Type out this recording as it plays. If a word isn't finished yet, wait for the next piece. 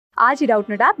आज ही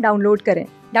Doubtnut app download करें।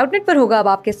 डाउटनट पर होगा अब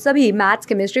आपके सभी मैथ्स,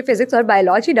 केमिस्ट्री, फिजिक्स और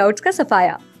बायोलॉजी डाउट्स का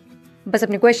सफाया। बस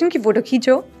अपने क्वेश्चन की फोटो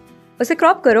खींचो, उसे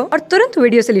क्रॉप करो और तुरंत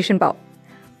वीडियो सोल्यूशन पाओ।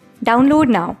 Download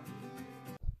now.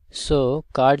 So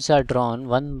cards are drawn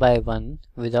one by one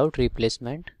without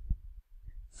replacement.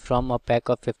 From a pack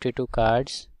of 52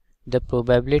 cards, the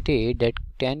probability that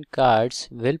 10 cards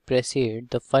will precede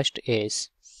the first ace.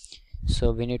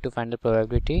 So we need to find the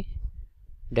probability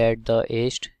that the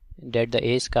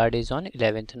ace card is on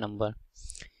 11th number.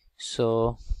 So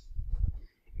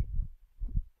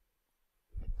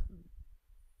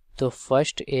the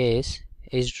first ace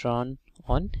is drawn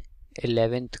on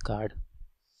 11th card.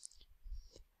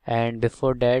 And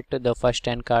before that the first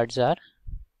 10 cards are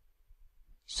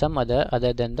some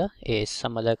other than the ace,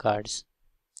 some other cards.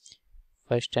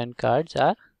 First 10 cards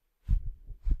are,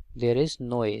 there is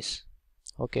no ace.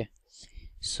 Okay,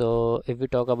 so if we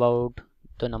talk about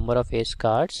the number of ace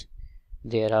cards,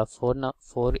 there are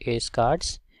four ace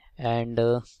cards, and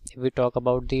if we talk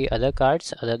about the other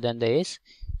cards other than the ace,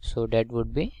 so that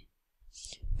would be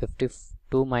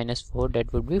 52 minus 4,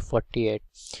 that would be 48.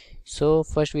 So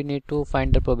first we need to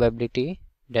find the probability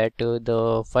that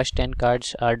the first 10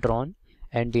 cards are drawn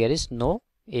and there is no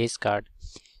ace card.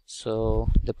 So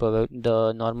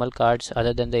the normal cards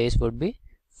other than the ace would be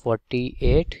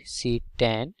 48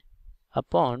 C10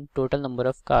 upon total number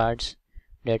of cards,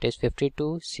 that is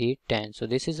 52 C10. So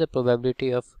this is the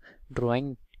probability of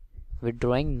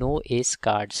withdrawing no ace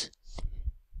cards.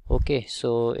 Okay,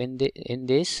 so in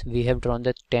this we have drawn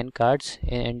the 10 cards,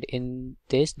 and in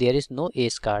this there is no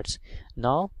ace cards.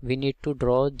 Now we need to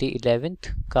draw the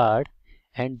 11th card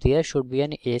and there should be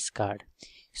an ace card.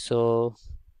 So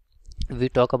we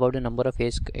talk about the number of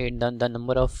ace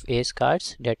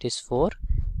cards, that is 4,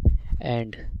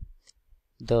 and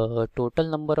the total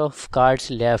number of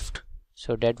cards left,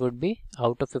 so that would be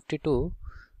out of 52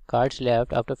 cards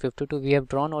left, after 52 we have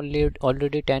drawn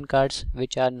already 10 cards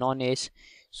which are non-ace,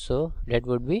 so that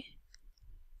would be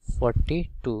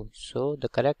 42. So the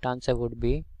correct answer would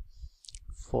be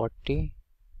 42.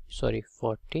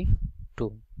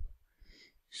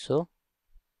 So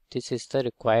this is the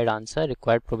required answer,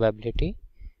 required probability,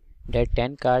 that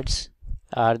 10 cards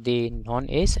are the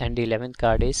non-ace and the 11th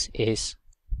card is ace.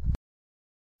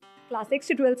 Class 6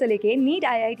 से 12 से लेके NEET,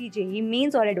 IIT JEE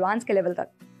mains और advance के level तक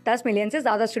 10 million से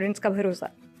ज्यादा students का भरोसा।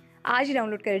 आज ही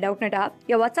डाउनलोड करें डाउटनट ऐप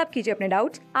या व्हाट्सएप कीजिए अपने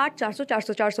डाउट्स 8400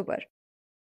 400 400 पर।